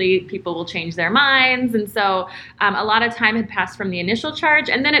thought surely people will change their minds. And so a lot of time had passed from the initial charge,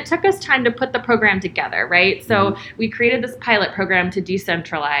 and then it took us time to put the program together, right? So we created this pilot program to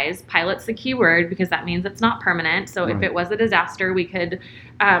decentralize. Pilot's the key word because that means it's not permanent. So if it was a disaster, we could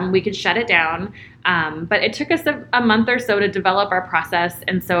shut it down. But it took us a month or so to develop our process.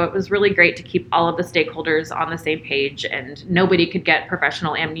 And so it was really great to keep all of the stakeholders on the same page, and nobody could get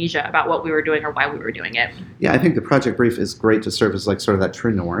professional amnesia about what we were doing or why we were doing it. Yeah, I think the project brief is great to serve as like sort of that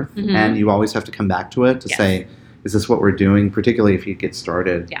true north. And you always have to come back to it to say, is this what we're doing? Particularly if you get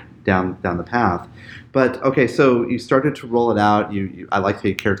started down the path. But okay, so you started to roll it out. I like how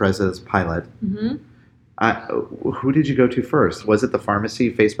you characterize it as a pilot. Who did you go to first? Was it the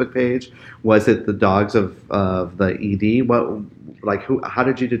pharmacy Facebook page? Was it the dogs of the ED? How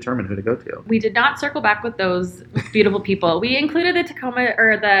did you determine who to go to? We did not circle back with those beautiful people. We included the Tacoma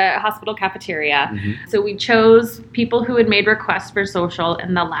or the hospital cafeteria. So we chose people who had made requests for social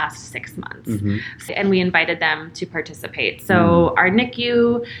in the last 6 months. And we invited them to participate. So our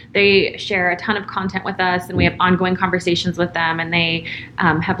NICU, they share a ton of content with us, and we have ongoing conversations with them, and they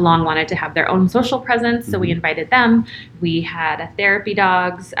have long wanted to have their own social presence. So we invited them. We had therapy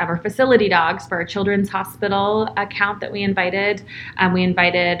dogs, or facility dogs for our children's hospital account that we invited. We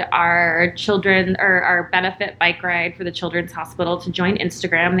invited our children or our benefit bike ride for the children's hospital to join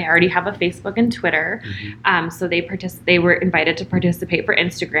Instagram. They already have a Facebook and Twitter. So they were invited to participate for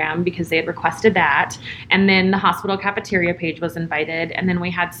Instagram because they had requested that. And then the hospital cafeteria page was invited. And then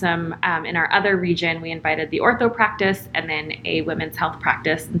we had some in our other region, we invited the ortho practice and then a women's health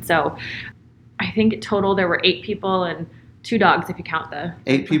practice. And so I think in total there were 8 people and 2 dogs if you count the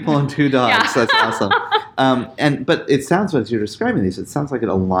 8 people and 2 dogs. That's awesome. But it sounds, as you're describing these, it sounds like it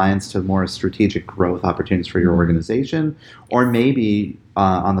aligns to more strategic growth opportunities for your organization, or maybe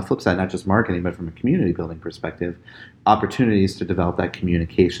on the flip side, not just marketing, but from a community building perspective, opportunities to develop that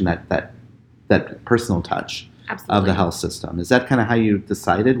communication, that personal touch. Absolutely. Of the health system. Is that kind of how you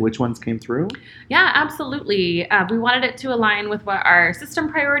decided which ones came through? Yeah, absolutely. We wanted it to align with what our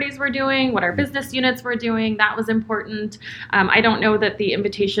system priorities were doing, what our business units were doing. That was important. I don't know that the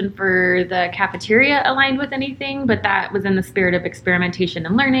invitation for the cafeteria aligned with anything, but that was in the spirit of experimentation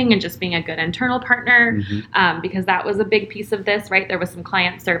and learning and just being a good internal partner, because that was a big piece of this, right? There was some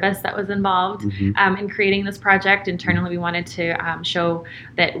client service that was involved in creating this project. Internally, we wanted to show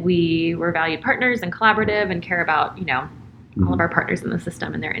that we were valued partners and collaborative and care about, all of our partners in the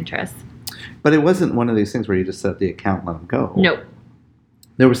system and their interests. But it wasn't one of these things where you just set up the account and let them go. Nope.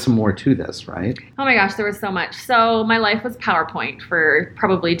 There was some more to this, right? Oh my gosh, there was so much. So my life was PowerPoint for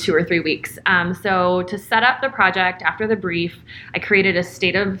probably 2 or 3 weeks. So to set up the project after the brief, I created a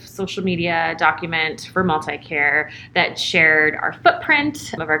state of social media document for Multicare that shared our footprint,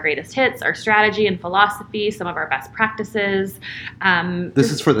 some of our greatest hits, our strategy and philosophy, some of our best practices.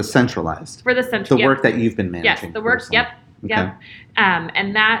 This is for the centralized. For the central. The work that you've been managing. Yes, the work. Yep. Okay. Yep.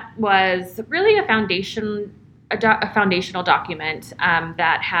 And that was really a foundational document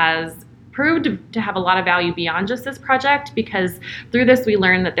that has proved to have a lot of value beyond just this project, because through this we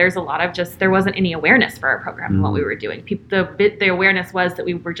learned that there's a lot of there wasn't any awareness for our program and what we were doing. The awareness was that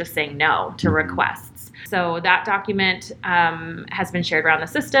we were just saying no to requests. So that document has been shared around the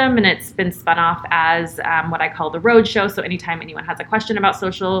system, and it's been spun off as what I call the roadshow. So anytime anyone has a question about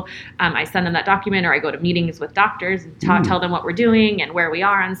social, I send them that document, or I go to meetings with doctors and tell them what we're doing and where we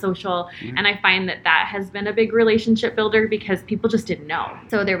are on social. And I find that has been a big relationship builder because people just didn't know.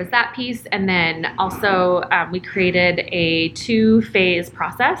 So there was that piece. And then also we created a 2-phase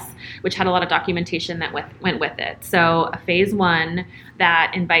process, which had a lot of documentation that went with it. So a phase 1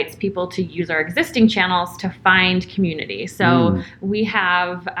 that invites people to use our existing channels to find community. So we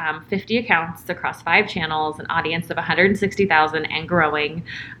have 50 accounts across 5 channels, an audience of 160,000 and growing.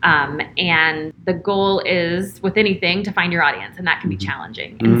 And the goal is, with anything, to find your audience, and that can be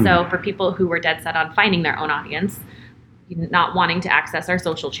challenging. And so for people who were dead set on finding their own audience, not wanting to access our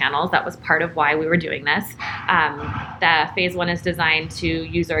social channels. That was part of why we were doing this. The phase 1 is designed to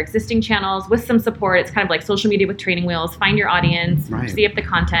use our existing channels with some support. It's kind of like social media with training wheels. Find your audience, Right. see if the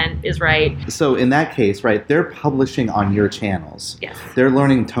content is right. So in that case, right, they're publishing on your channels. Yes. They're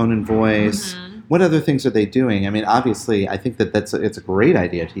learning tone and voice. Mm-hmm. What other things are they doing? I mean, obviously, I think that it's a great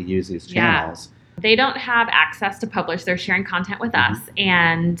idea to use these Yeah. channels. They don't have access to publish. They're sharing content with us,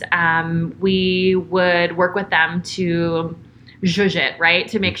 and we would work with them to zhuzh it, right,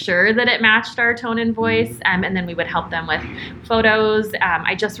 to make sure that it matched our tone and voice, and then we would help them with photos.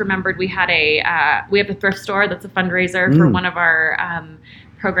 I just remembered we have a thrift store that's a fundraiser for one of our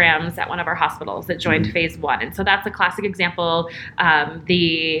programs at one of our hospitals that joined phase 1. And so that's a classic example.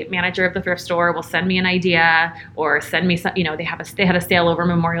 The manager of the thrift store will send me an idea or send me some, they had a sale over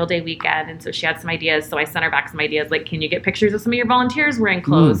Memorial Day weekend. And so she had some ideas. So I sent her back some ideas like, can you get pictures of some of your volunteers wearing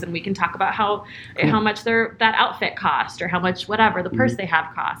clothes? And we can talk about how much that outfit cost or how much whatever the purse they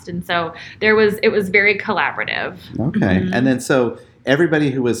have cost. And so it was very collaborative. Okay. And then so everybody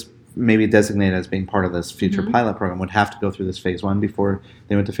who was maybe designated as being part of this future pilot program would have to go through this phase 1 before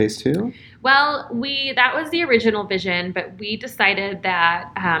they went to phase 2? Well, that was the original vision, but we decided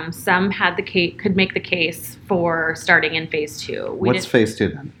that some could make the case for starting in phase 2. What's phase 2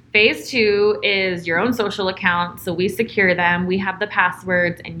 then? Phase 2 is your own social account. So we secure them. We have the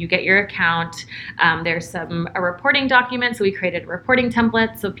passwords and you get your account. There's a reporting document. So we created a reporting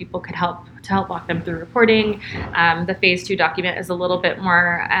template so people could help walk them through reporting. The phase 2 document is a little bit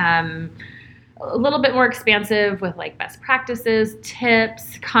more expansive with like best practices,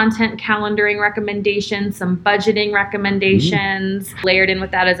 tips, content calendaring recommendations, some budgeting recommendations. Layered in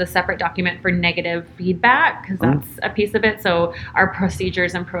with that is a separate document for negative feedback because that's a piece of it. So our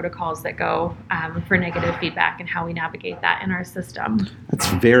procedures and protocols that go for negative feedback and how we navigate that in our system. That's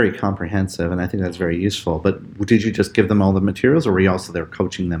very comprehensive, and I think that's very useful. But did you just give them all the materials, or were you also there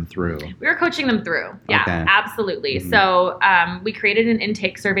coaching them through? We were coaching them through. Yeah, Okay. absolutely. So we created an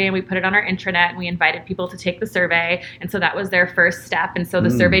intake survey and we put it on our intranet. And we invited people to take the survey. And so that was their first step. And so the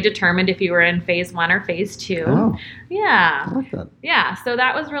survey determined if you were in phase 1 or phase 2. Oh, Yeah. I like that. Yeah. So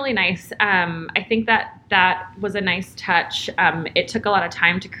that was really nice. I think that was a nice touch. It took a lot of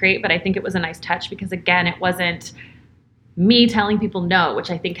time to create, but I think it was a nice touch because, again, it wasn't me telling people no, which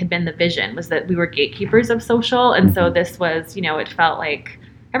I think had been the vision, was that we were gatekeepers of social. And so this was, it felt like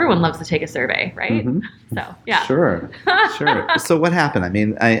everyone loves to take a survey, right? So, yeah. Sure. So what happened? I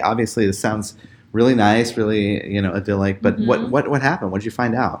mean, obviously this sounds really nice, really, idyllic, but what happened? What did you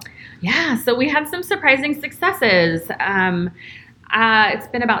find out? Yeah, so we had some surprising successes. It's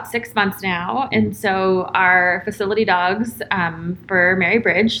been about 6 months now, and so our facility dogs for Mary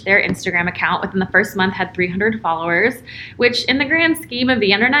Bridge, their Instagram account within the first month had 300 followers, which in the grand scheme of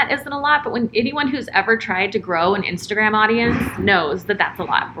the internet isn't a lot, but when anyone who's ever tried to grow an Instagram audience knows that that's a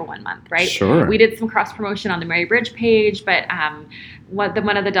lot for 1 month, right? Sure. We did some cross promotion on the Mary Bridge page, but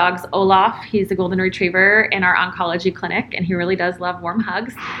one of the dogs, Olaf, he's a golden retriever in our oncology clinic, and he really does love warm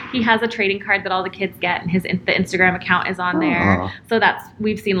hugs. He has a trading card that all the kids get, and the Instagram account is on there. So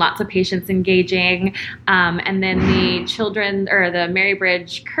we've seen lots of patients engaging. And then the children, or the Mary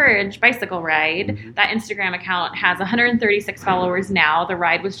Bridge Courage bicycle ride, that Instagram account has 136 followers now. The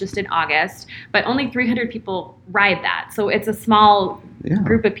ride was just in August, but only 300 people ride that. So it's a small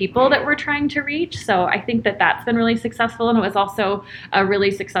group of people that we're trying to reach. So I think that that's been really successful. And it was also a really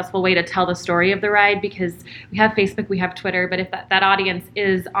successful way to tell the story of the ride, because we have Facebook, we have Twitter, but if that audience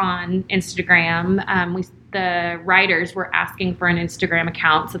is on Instagram, the riders were asking for an Instagram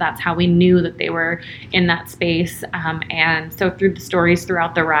account. So that's how we knew that they were in that space. And so through the stories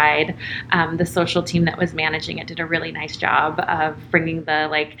throughout the ride, the social team that was managing it did a really nice job of bringing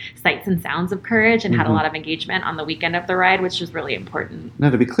the sights and sounds of courage, and had a lot of engagement on the weekend of the ride, which was really important. Now,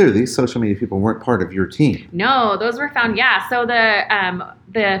 to be clear, these social media people weren't part of your team. No, those were found. Yeah. So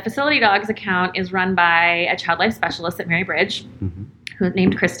the facility dogs account is run by a child life specialist at Mary Bridge.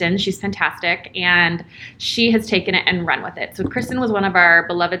 Named Kristen. She's fantastic, and she has taken it and run with it. So Kristen was one of our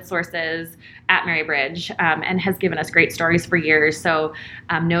beloved sources at Mary Bridge, and has given us great stories for years, so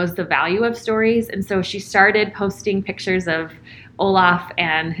knows the value of stories. And so she started posting pictures of Olaf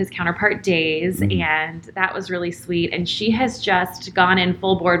and his counterpart Days, and that was really sweet. And she has just gone in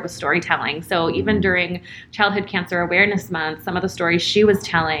full board with storytelling. So even during Childhood Cancer Awareness Month, some of the stories she was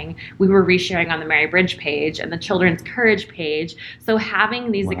telling, we were resharing on the Mary Bridge page and the Children's Courage page. So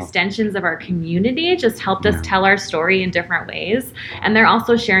having these extensions of our community just helped us tell our story in different ways. And they're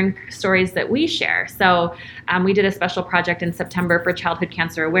also sharing stories that we we share. So we did a special project in September for Childhood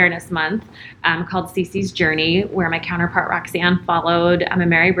Cancer Awareness Month called Cece's Journey, where my counterpart Roxanne followed a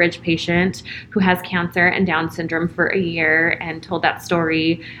Mary Bridge patient who has cancer and Down syndrome for a year and told that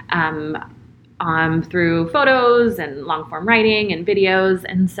story through photos and long form writing and videos.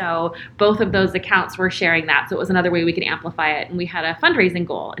 And so both of those accounts were sharing that. So it was another way we could amplify it. And we had a fundraising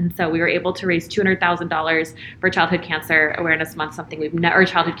goal. And so we were able to raise $200,000 for Childhood Cancer Awareness Month, something we've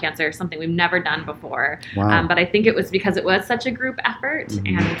never done before. Wow. But I think it was because it was such a group effort,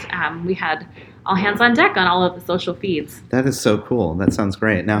 and we had all hands on deck on all of the social feeds. That is so cool. That sounds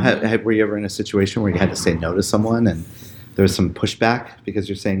great. Now, were you ever in a situation where you had to say no to someone and there was some pushback because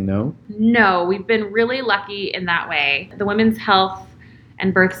you're saying no? No, we've been really lucky in that way. The Women's Health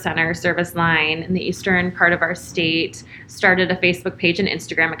and Birth Center service line in the eastern part of our state started a Facebook page and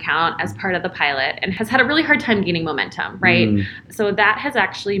Instagram account as part of the pilot and has had a really hard time gaining momentum, right? So that has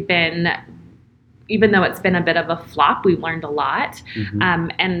actually been, even though it's been a bit of a flop, we've learned a lot.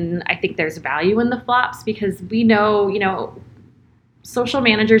 And I think there's value in the flops because we know, social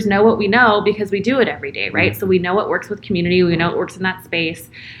managers know what we know because we do it every day, right? So we know what works with community, we know what works in that space,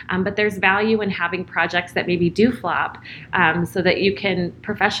 but there's value in having projects that maybe do flop so that you can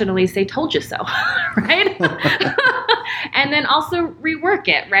professionally say, told you so, right? And then also rework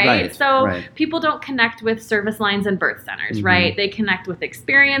it, right? People don't connect with service lines and birth centers, right? They connect with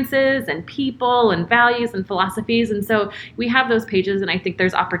experiences and people and values and philosophies. And so we have those pages, and I think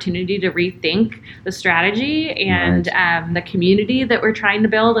there's opportunity to rethink the strategy and the community that we're trying to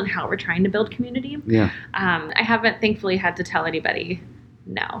build and how we're trying to build community. I haven't thankfully had to tell anybody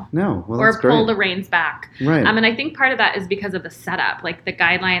no. Well, or pull the reins back. Right. And I think part of that is because of the setup. Like the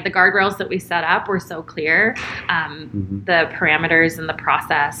guardrails that we set up were so clear, the parameters and the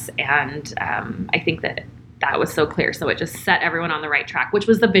process. And I think that was so clear. So it just set everyone on the right track, which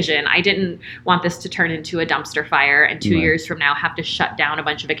was the vision. I didn't want this to turn into a dumpster fire and 2 years from now have to shut down a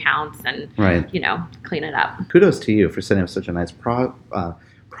bunch of accounts and, clean it up. Kudos to you for setting up such a nice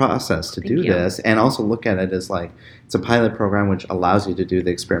process to do this, and also look at it as like it's a pilot program which allows you to do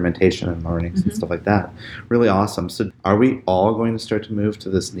the experimentation and learnings and stuff like that. Really awesome. So are we all going to start to move to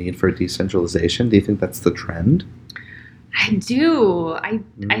this need for decentralization? Do you think that's the trend? I do. I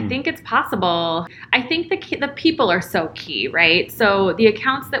think it's possible. I think the people are so key, right? So the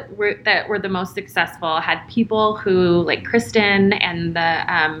accounts that were the most successful had people who, like Kristen and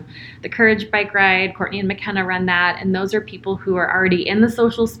the Courage Bike Ride, Courtney and McKenna run that, and those are people who are already in the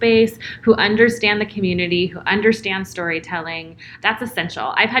social space, who understand the community, who understand storytelling. That's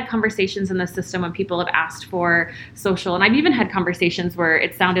essential. I've had conversations in the system when people have asked for social, and I've even had conversations where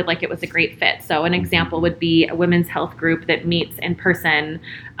it sounded like it was a great fit. So an example would be a women's health group that meets in person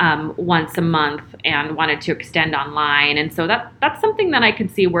once a month and wanted to extend online. And so that's something that I could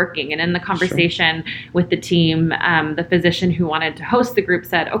see working. And in the conversation with the team, the physician who wanted to host the group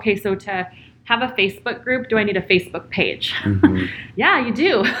said, okay, so to have a Facebook group, do I need a Facebook page? Yeah, you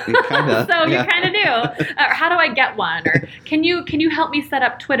do. You kind of do. Or how do I get one? Or can you help me set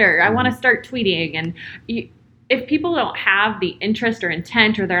up Twitter? I want to start tweeting. And if people don't have the interest or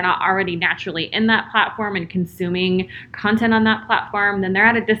intent, or they're not already naturally in that platform and consuming content on that platform, then they're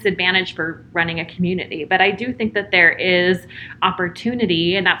at a disadvantage for running a community. But I do think that there is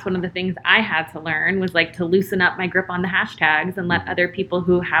opportunity, and that's one of the things I had to learn was like to loosen up my grip on the hashtags and let other people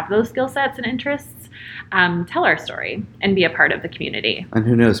who have those skill sets and interests tell our story and be a part of the community. And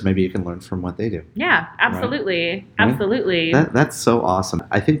who knows, maybe you can learn from what they do. Yeah, absolutely. Right? Absolutely. That's so awesome.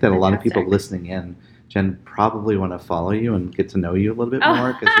 I think that a lot of people listening in, Jen, probably want to follow you and get to know you a little bit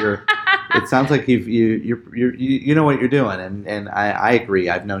more because it sounds like you know what you're doing, and I agree.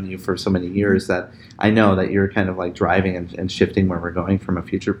 I've known you for so many years that I know that you're kind of like driving and shifting where we're going from a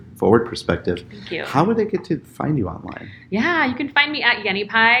future forward perspective. Thank you. How would they get to find you online? Yeah, you can find me at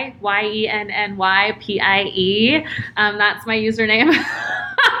YennyPie, YennyPie. That's my username.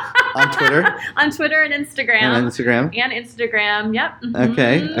 On Twitter? On Twitter and Instagram. And Instagram? And Instagram, yep.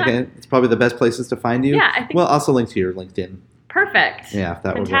 Okay. It's probably the best places to find you. Yeah, I think. We'll also link to your LinkedIn. Perfect. Yeah, if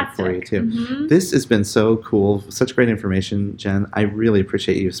that would work for you too. Mm-hmm. This has been so cool. Such great information, Jen. I really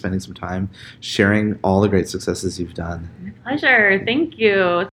appreciate you spending some time sharing all the great successes you've done. My pleasure. Thank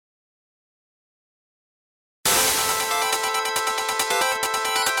you.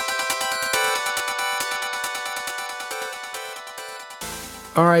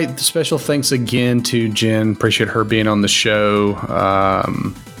 All right. Special thanks again to Jen. Appreciate her being on the show.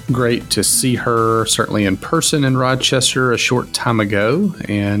 Great to see her, certainly in person in Rochester a short time ago.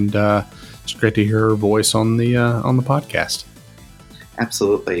 And it's great to hear her voice on the podcast.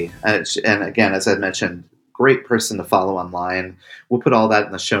 Absolutely. And again, as I mentioned, great person to follow online. We'll put all that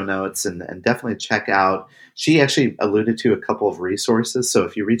in the show notes and definitely check out. She actually alluded to a couple of resources. So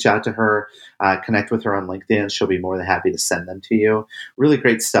if you reach out to her, connect with her on LinkedIn, she'll be more than happy to send them to you. Really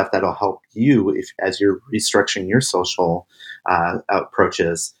great stuff that'll help you as you're restructuring your social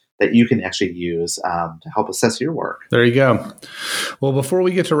approaches that you can actually use to help assess your work. There you go. Well, before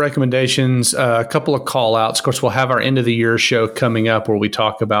we get to recommendations, a couple of call outs. Of course, we'll have our end of the year show coming up where we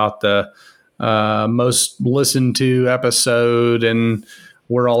talk about the most listened to episode and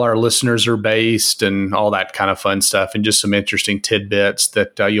where all our listeners are based and all that kind of fun stuff, and just some interesting tidbits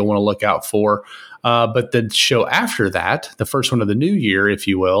that you'll want to look out for. But the show after that, the first one of the new year, if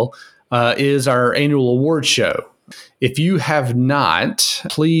you will, is our annual award show. If you have not,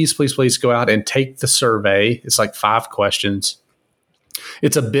 please go out and take the survey. It's like 5 questions.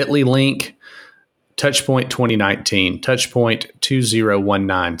 It's a bit.ly link, Touchpoint 2019, Touchpoint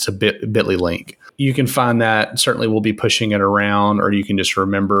 2019. It's a bit.ly link. You can find that. Certainly we'll be pushing it around, or you can just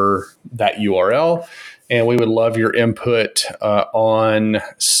remember that URL. And we would love your input on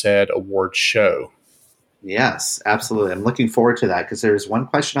said award show. Yes, absolutely. I'm looking forward to that because there's one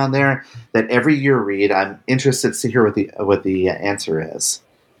question on there that every year, Reed, I'm interested to hear what the answer is,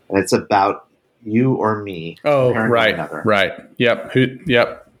 and it's about you or me. Oh, right. Yep.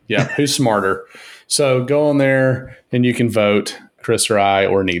 Who's smarter? So go on there and you can vote, Chris or I,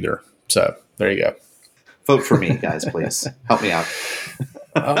 or neither. So there you go. Vote for me, guys, please. Help me out.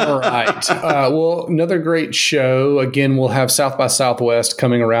 All right. Well, another great show. Again, we'll have South by Southwest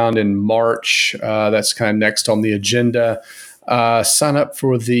coming around in March. That's kind of next on the agenda. Sign up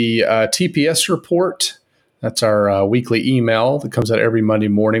for the TPS report. That's our weekly email that comes out every Monday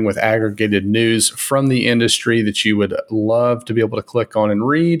morning with aggregated news from the industry that you would love to be able to click on and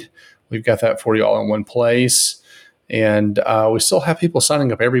read. We've got that for you all in one place. And we still have people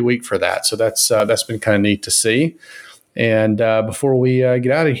signing up every week for that. So that's been kind of neat to see. And before we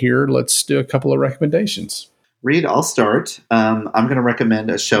get out of here, let's do a couple of recommendations. Reed, I'll start. I'm going to recommend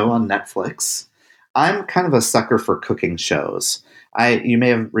a show on Netflix. I'm kind of a sucker for cooking shows. You may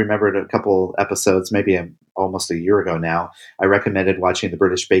have remembered a couple episodes, maybe almost a year ago now. I recommended watching the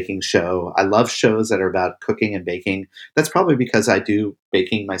British Baking Show. I love shows that are about cooking and baking. That's probably because I do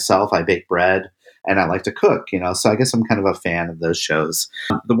baking myself. I bake bread. And I like to cook, so I guess I'm kind of a fan of those shows.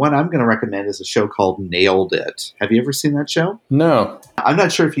 The one I'm going to recommend is a show called Nailed It. Have you ever seen that show? No. I'm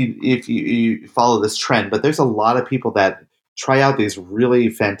not sure if you follow this trend, but there's a lot of people that try out these really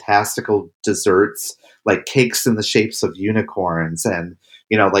fantastical desserts, like cakes in the shapes of unicorns and,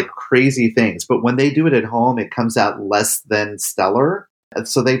 like crazy things. But when they do it at home, it comes out less than stellar. And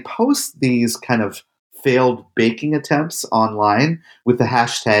so they post these kind of failed baking attempts online with the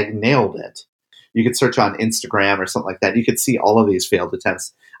hashtag Nailed It. You could search on Instagram or something like that. You could see all of these failed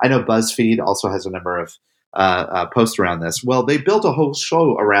attempts. I know BuzzFeed also has a number of posts around this. Well, they built a whole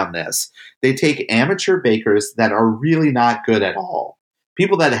show around this. They take amateur bakers that are really not good at all,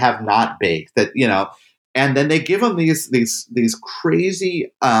 people that have not baked, and then they give them these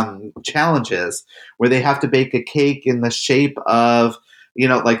crazy challenges where they have to bake a cake in the shape of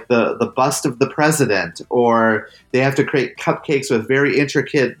like the bust of the president, or they have to create cupcakes with very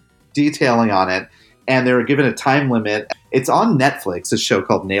intricate detailing on it, and they were given a time limit. It's on Netflix, a show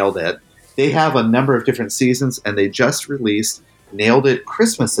called Nailed It. They have a number of different seasons, and they just released Nailed It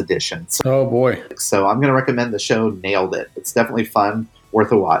Christmas Edition. Oh, boy. So I'm going to recommend the show Nailed It. It's definitely fun,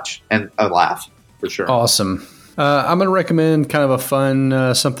 worth a watch, and a laugh, for sure. Awesome. I'm going to recommend kind of a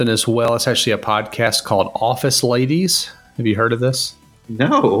fun something as well. It's actually a podcast called Office Ladies. Have you heard of this?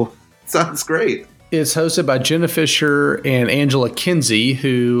 No. Sounds great. It's hosted by Jenna Fisher and Angela Kinsey,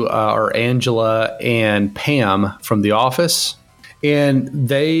 who are Angela and Pam from The Office. And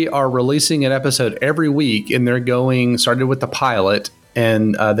they are releasing an episode every week, and they're started with the pilot,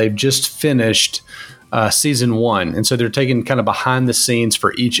 and they've just finished season 1. And so they're taking kind of behind the scenes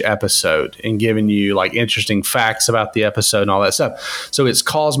for each episode and giving you like interesting facts about the episode and all that stuff. So it's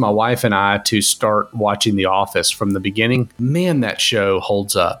caused my wife and I to start watching The Office from the beginning. Man, that show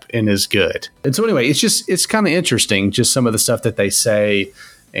holds up and is good. And so anyway, it's kind of interesting, just some of the stuff that they say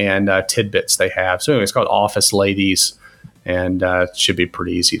and tidbits they have. So anyway, it's called Office Ladies, and it should be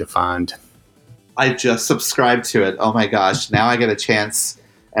pretty easy to find. I just subscribed to it. Oh my gosh. Now I get a chance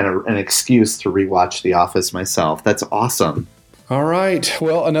and an excuse to rewatch The Office myself. That's awesome. All right.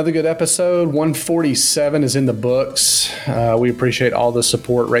 Well, another good episode. 147 is in the books. We appreciate all the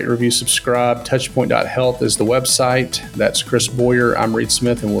support. Rate, review, subscribe. Touchpoint.health is the website. That's Chris Boyer. I'm Reed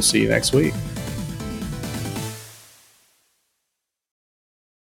Smith, and we'll see you next week.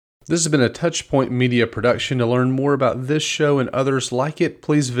 This has been a Touchpoint Media production. To learn more about this show and others like it,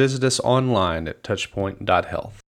 please visit us online at touchpoint.health.